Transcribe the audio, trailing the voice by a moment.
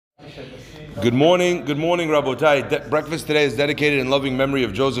Good morning, Rabotai. Breakfast today is dedicated in loving memory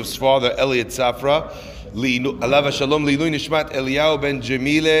of Joseph's father, Elliot Safra. Alav Shalom, Lilu Nishmat Eliyahu ben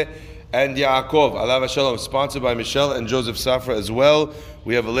Jamile and Yaakov. Alav Shalom, sponsored by Michelle and Joseph Safra as well.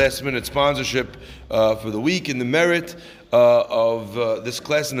 We have a last-minute sponsorship for the week in the merit of this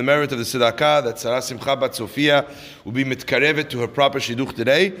class, in the merit of the Tzedakah, that Sarah Simcha Bat Sofia will be mitkarevet to her proper shidduch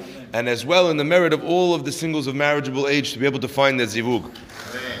today, and as well in the merit of all of the singles of marriageable age to be able to find their zivug.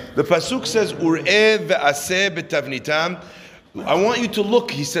 The pasuk says, Ur'eh ve'aseh betavnitam. I want you to look,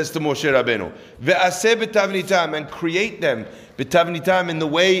 he says to Moshe Rabbeinu, ve'aseh betavnitam, and create them, betavnitam, in the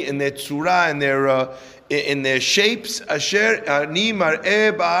way, in their tzura, in their shapes, asher ani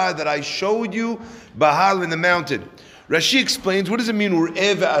mar'eh ba'ar, that I showed you, Bahal, in the mountain. Rashi explains, what does it mean,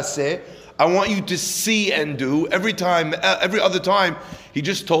 Ur'eh ve'aseh? I want you to see and do. Every other time, he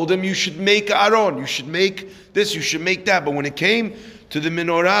just told him, you should make Aaron, you should make this, you should make that. But when it came to the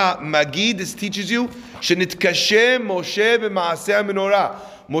menorah, Magid, this teaches you, Shenitkashe Moshe b'maaseh menorah.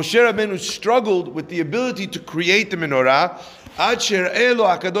 Moshe Rabbeinu struggled with the ability to create the menorah, Ad she'ra'eh lo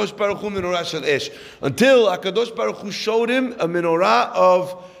HaKadosh Baruch Hu menorah shel esh, until HaKadosh Baruch Hu showed him a menorah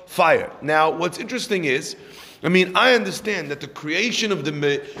of fire. Now, what's interesting is, I understand that the creation of the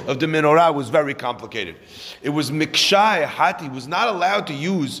menorah was very complicated. It was mikshah hat. He was not allowed to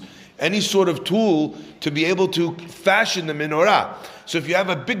use any sort of tool to be able to fashion the menorah. So if you have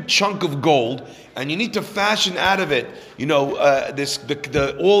a big chunk of gold and you need to fashion out of it,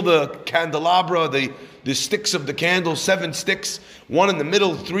 all the candelabra, the sticks of the candle, 7 sticks, 1 in the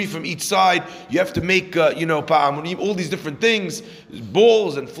middle, 3 from each side. You have to make, all these different things,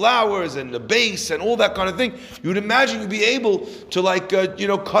 balls and flowers and the base and all that kind of thing. You would imagine you'd be able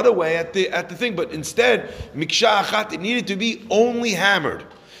to cut away at the thing, but instead, mikshah achat, it needed to be only hammered.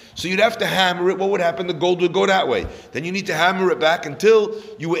 So you'd have to hammer it. What would happen? The gold would go that way. Then you need to hammer it back until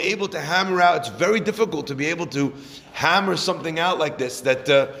you were able to hammer out. It's very difficult to be able to hammer something out like this that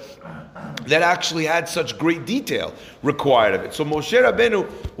actually had such great detail required of it. So Moshe Rabbeinu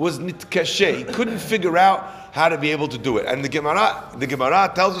was nitkashe. He couldn't figure out how to be able to do it. And the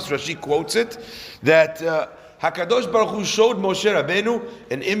Gemara tells us, Rashi quotes it, that HaKadosh Baruch Hu showed Moshe Rabbeinu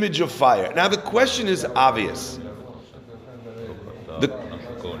an image of fire. Now the question is obvious.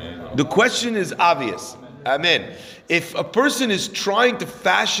 The question is obvious. Amen. If a person is trying to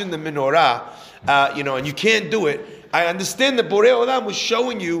fashion the menorah, and you can't do it, I understand that Borei Olam was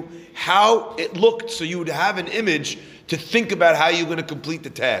showing you how it looked, so you would have an image to think about how you're going to complete the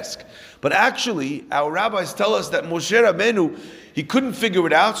task. But actually, our rabbis tell us that Moshe Rabbeinu, he couldn't figure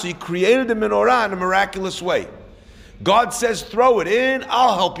it out, so he created the menorah in a miraculous way. God says, throw it in,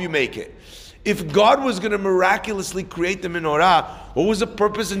 I'll help you make it. If God was going to miraculously create the menorah, what was the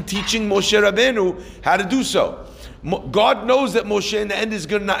purpose in teaching Moshe Rabbeinu how to do so? God knows that Moshe in the end is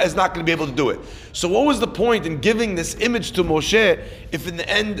not going to be able to do it. So what was the point in giving this image to Moshe if in the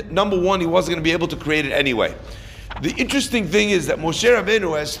end, number one, he wasn't going to be able to create it anyway? The interesting thing is that Moshe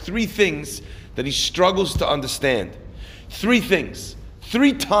Rabbeinu has 3 things that he struggles to understand. 3 things.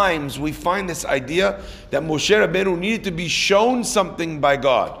 3 times we find this idea that Moshe Rabbeinu needed to be shown something by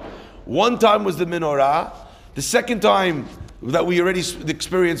God. One time was the menorah. The second time that we already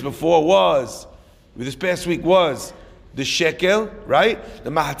experienced before this past week was the shekel, right? The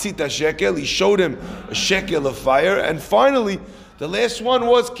mahatzita shekel. He showed him a shekel of fire. And finally, the last one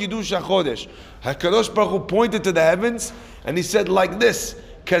was Kiddush HaChodesh. HaKadosh Baruch Hu pointed to the heavens and he said like this,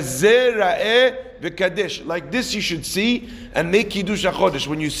 Kazeh ra'eh v'kadesh. Like this you should see and make Kiddush HaChodesh.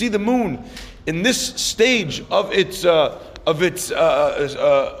 When you see the moon in this stage of its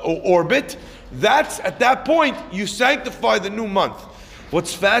orbit, that's at that point you sanctify the new month.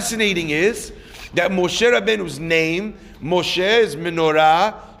 What's fascinating is that Moshe Rabbeinu's name, Moshe, is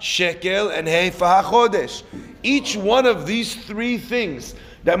menorah, shekel, and heifa hachodesh. Each one of these 3 things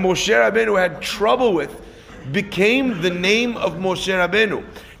that Moshe Rabbeinu had trouble with became the name of Moshe Rabbeinu.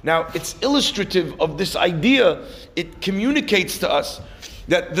 Now it's illustrative of this idea. It communicates to us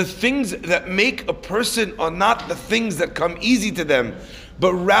that the things that make a person are not the things that come easy to them,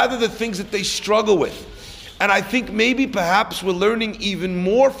 but rather the things that they struggle with. And I think maybe perhaps we're learning even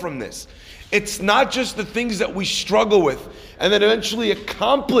more from this. It's not just the things that we struggle with and that eventually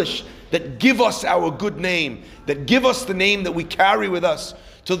accomplish that give us our good name, that give us the name that we carry with us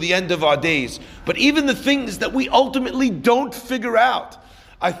till the end of our days, but even the things that we ultimately don't figure out.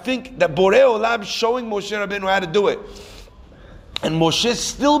 I think that Borei Olam showing Moshe Rabbeinu how to do it, and Moshe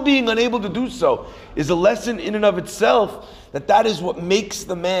still being unable to do so, is a lesson in and of itself that is what makes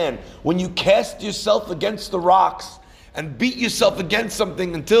the man. When you cast yourself against the rocks and beat yourself against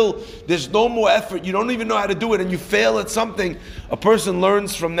something until there's no more effort, you don't even know how to do it, and you fail at something, a person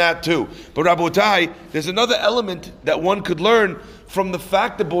learns from that too. But Rabotai, there's another element that one could learn from the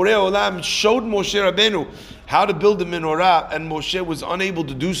fact that Borei Olam showed Moshe Rabbeinu how to build a menorah, and Moshe was unable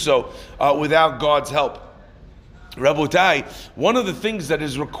to do so without God's help. Rabotai, one of the things that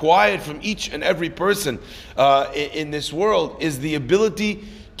is required from each and every person in this world is the ability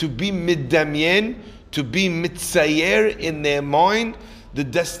to be middamien, to be mitzayer in their mind, the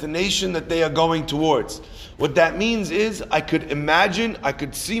destination that they are going towards. What that means is, I could imagine, I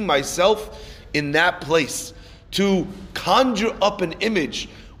could see myself in that place, to conjure up an image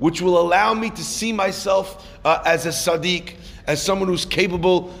which will allow me to see myself as a Sadiq, as someone who's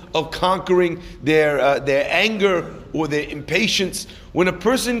capable of conquering their anger or their impatience. When a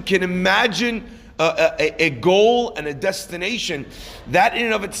person can imagine a goal and a destination, that in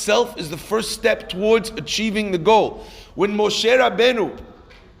and of itself is the first step towards achieving the goal. When Moshe Rabbeinu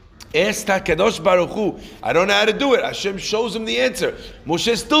asked HaKadosh Baruch Hu, I don't know how to do it, Hashem shows him the answer.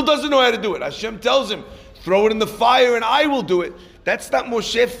 Moshe still doesn't know how to do it. Hashem tells him, throw it in the fire and I will do it. That's not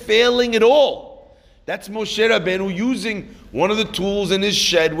Moshe failing at all. That's Moshe Rabbeinu using one of the tools in his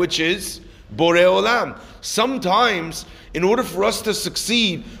shed, which is Borei Olam. Sometimes, in order for us to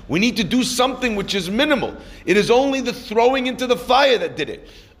succeed, we need to do something which is minimal. It is only the throwing into the fire that did it.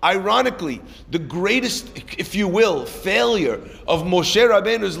 Ironically, the greatest, if you will, failure of Moshe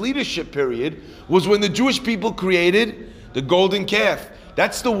Rabbeinu's leadership period was when the Jewish people created the golden calf.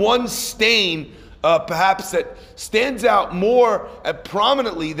 That's the one stain perhaps that stands out more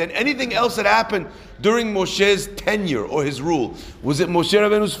prominently than anything else that happened during Moshe's tenure or his rule. Was it Moshe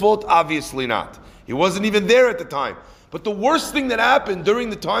Rabbeinu's fault? Obviously not. He wasn't even there at the time. But the worst thing that happened during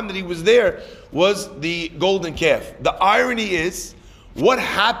the time that he was there was the golden calf. The irony is, what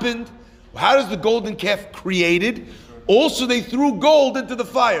happened? How does the golden calf created? Also, they threw gold into the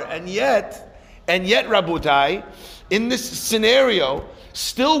fire. And yet, Rabotai, in this scenario,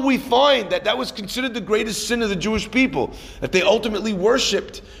 still we find that was considered the greatest sin of the Jewish people, that they ultimately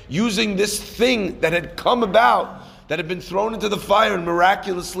worshipped using this thing that had come about, that had been thrown into the fire and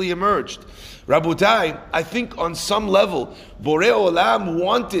miraculously emerged. Rabotai, I think on some level, Borei Olam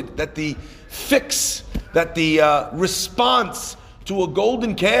wanted that the fix, that the response to a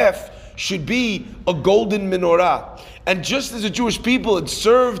golden calf should be a golden menorah. And just as the Jewish people had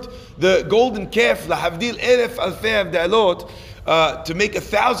served the golden calf, lahavdil elef alfei avdalot, to make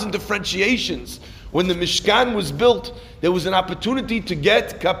 1,000 differentiations, when the Mishkan was built, there was an opportunity to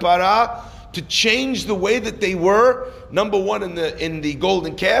get kapara, to change the way that they were, number one in the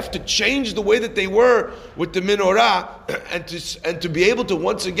golden calf, to change the way that they were with the menorah, and to be able to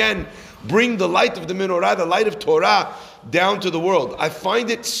once again bring the light of the menorah, the light of Torah, down to the world. I find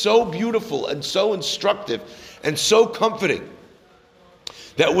it so beautiful and so instructive and so comforting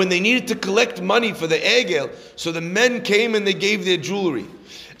that when they needed to collect money for the egel, so the men came and they gave their jewelry.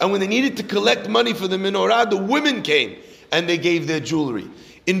 And when they needed to collect money for the menorah, the women came and they gave their jewelry.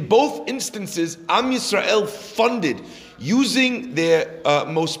 In both instances, Am Yisrael funded, using their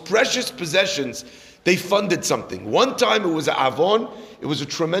most precious possessions, they funded something. One time it was an avon, it was a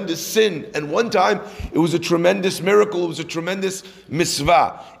tremendous sin, and one time it was a tremendous miracle, it was a tremendous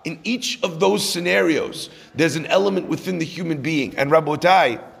mitzvah. In each of those scenarios, there's an element within the human being. And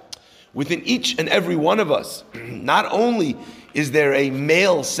Rabotai, within each and every one of us, not only is there a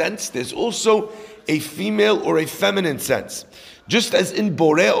male sense, there's also a female or a feminine sense. Just as in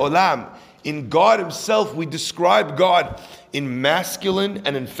Borei Olam, in God Himself, we describe God in masculine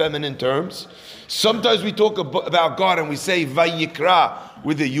and in feminine terms. Sometimes we talk about God and we say Vayikra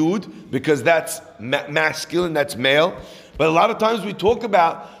with a Yud, because that's masculine, that's male. But a lot of times we talk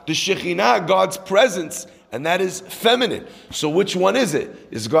about the Shekhinah, God's presence, and that is feminine. So which one is it?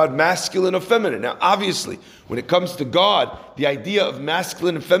 Is God masculine or feminine? Now obviously, when it comes to God, the idea of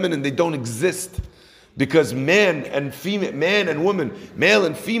masculine and feminine, they don't exist. Because man and woman, male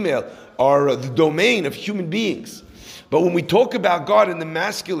and female, are the domain of human beings. But when we talk about God in the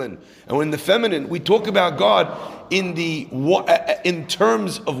masculine and in the feminine, we talk about God in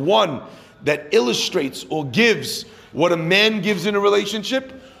terms of one that illustrates or gives what a man gives in a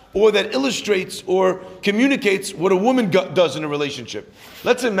relationship, or that illustrates or communicates what a woman does in a relationship.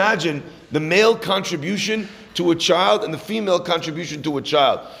 Let's imagine the male contribution to a child and the female contribution to a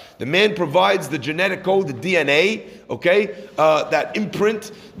child. The man provides the genetic code, the DNA, okay, that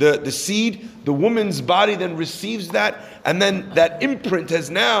imprint, the seed. The woman's body then receives that, and then that imprint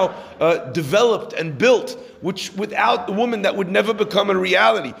has now developed and built, which without the woman that would never become a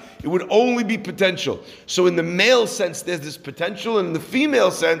reality. It would only be potential. So in the male sense, there's this potential, and in the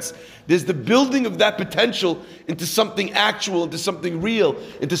female sense, there's the building of that potential into something actual, into something real,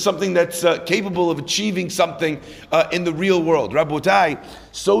 into something that's capable of achieving something in the real world. Rabotai,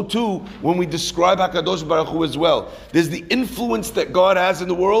 so too when we describe HaKadosh Baruch Hu as well. There's the influence that God has in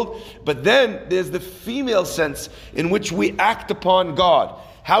the world, but then there's the female sense in which we act upon God.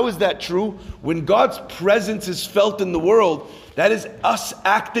 How is that true? When God's presence is felt in the world, that is us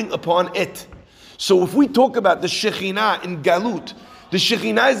acting upon it. So if we talk about the Shekhinah in Galut, the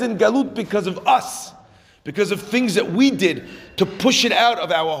Shekhinah is in Galut because of us, because of things that we did to push it out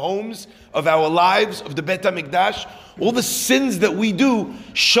of our homes, of our lives, of the Beit HaMikdash. All the sins that we do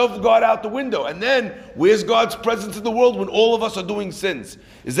shove God out the window. And then, where's God's presence in the world when all of us are doing sins?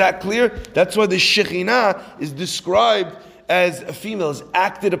 Is that clear? That's why the Shekhinah is described as a female, is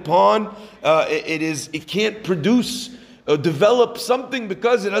acted upon. It can't produce or develop something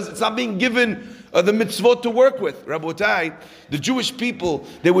because it's not being given the mitzvot to work with. Rabotai, the Jewish people,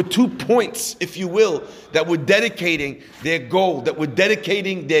 there were 2 points, if you will, that were dedicating their gold, that were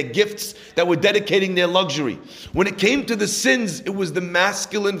dedicating their gifts, that were dedicating their luxury. When it came to the sins, it was the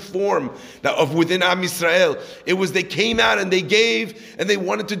masculine form of within Am Yisrael. It was they came out and they gave and they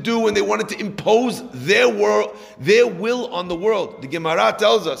wanted to do and they wanted to impose their will on the world. The Gemara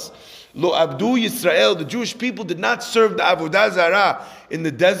tells us, Lo Abdu Yisrael, the Jewish people did not serve the Avodah Zarah in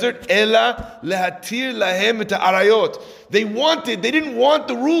the desert. Ela lehatir lahem et arayot. They didn't want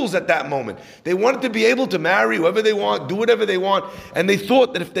the rules at that moment. They wanted to be able to marry whoever they want, do whatever they want. And they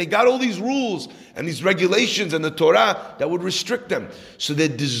thought that if they got all these rules and these regulations and the Torah, that would restrict them. So their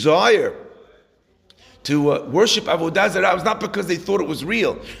desire to worship Avodah Zarah was not because they thought it was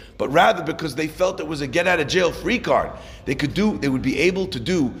real, but rather because they felt it was a get-out-of-jail-free card. They would be able to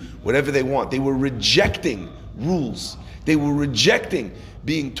do whatever they want. They were rejecting rules. They were rejecting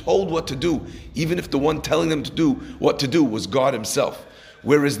being told what to do, even if the one telling them to do what to do was God Himself.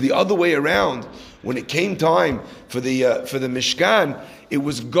 Whereas the other way around, when it came time for the Mishkan, it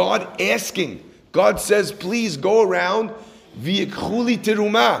was God asking. God says, please go around, v'yikhuli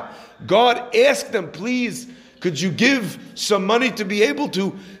teruma. God asked them, please, could you give some money to be able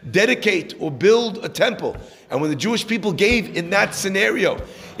to dedicate or build a temple? And when the Jewish people gave in that scenario,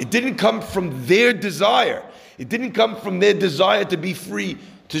 it didn't come from their desire. It didn't come from their desire to be free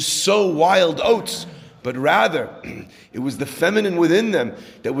to sow wild oats, but rather it was the feminine within them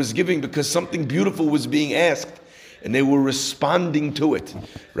that was giving because something beautiful was being asked, and they were responding to it.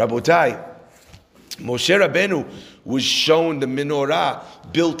 Rabotai, Moshe Rabbeinu was shown the menorah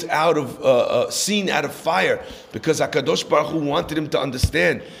built out of, seen out of fire, because HaKadosh Baruch Hu wanted him to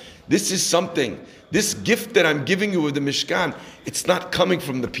understand, this is something, this gift that I'm giving you with the Mishkan, it's not coming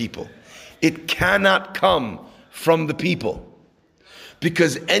from the people. It cannot come from the people.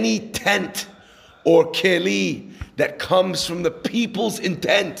 Because any tent or keli that comes from the people's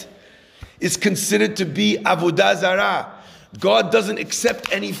intent is considered to be avodah zarah. God doesn't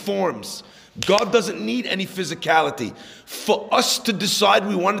accept any forms. God doesn't need any physicality. For us to decide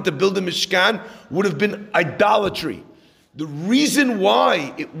we wanted to build a Mishkan would have been idolatry. The reason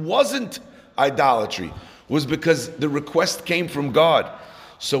why it wasn't idolatry was because the request came from God.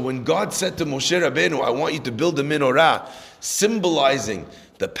 So when God said to Moshe Rabbeinu, I want you to build a menorah, symbolizing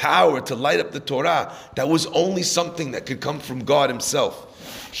the power to light up the Torah, that was only something that could come from God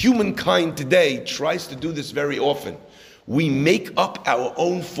Himself. Humankind today tries to do this very often. We make up our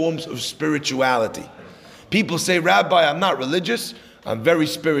own forms of spirituality. People say, Rabbi, I'm not religious, I'm very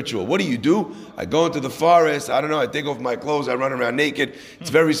spiritual. What do? I go into the forest, I don't know, I take off my clothes, I run around naked. It's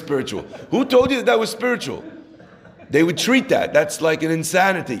very spiritual. Who told you that was spiritual? They would treat that. That's like an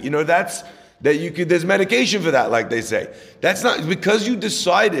insanity. You know, there's medication for that, like they say. That's not, because you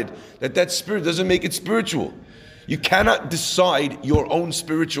decided that spirit doesn't make it spiritual. You cannot decide your own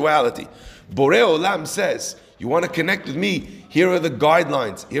spirituality. Borei Olam says, you want to connect with me, here are the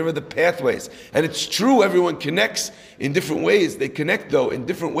guidelines, here are the pathways. And it's true, everyone connects in different ways. They connect, though, in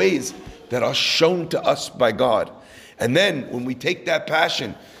different ways that are shown to us by God. And then, when we take that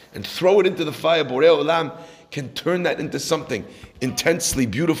passion and throw it into the fire, Borei Olam can turn that into something intensely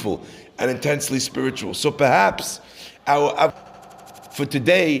beautiful and intensely spiritual. So perhaps our for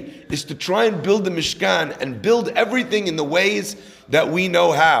today is to try and build the Mishkan and build everything in the ways that we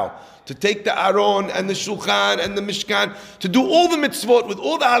know how. To take the Aron and the Shulchan and the Mishkan, to do all the mitzvot with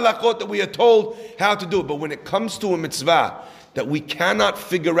all the halachot that we are told how to do it. But when it comes to a mitzvah, that we cannot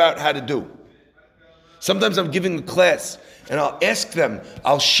figure out how to do. Sometimes I'm giving a class and I'll ask them,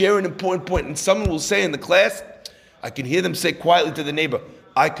 I'll share an important point, and someone will say in the class, I can hear them say quietly to the neighbor,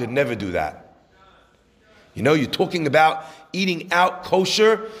 I could never do that. You're talking about eating out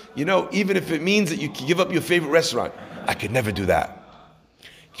kosher, even if it means that you can give up your favorite restaurant. I could never do that.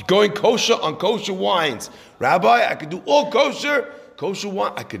 You're going kosher on kosher wines. Rabbi, I could do all kosher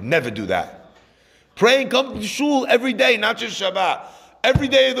wine. I could never do that. Praying, come to shul every day, not just Shabbat. Every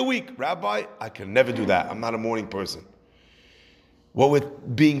day of the week. Rabbi, I can never do that. I'm not a morning person. What we're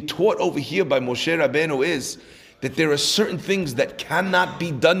being taught over here by Moshe Rabbeinu is that there are certain things that cannot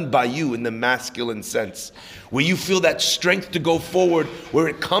be done by you in the masculine sense, where you feel that strength to go forward, where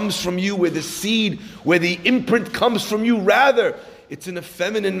it comes from you, where the seed, where the imprint comes from you. Rather, it's in a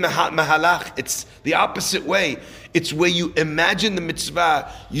feminine mahalach. It's the opposite way. It's where you imagine the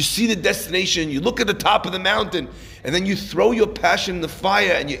mitzvah, you see the destination, you look at the top of the mountain, and then you throw your passion in the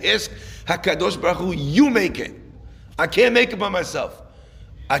fire and you ask HaKadosh Baruch Hu, you make it. I can't make it by myself.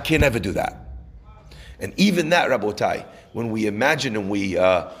 I can never do that. And even that, Rabotai, when we imagine and we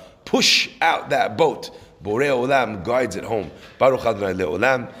push out that boat, Borei Olam guides it home. Baruch Adonai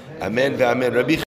Le'olam. Amen ve'amen. Rabbi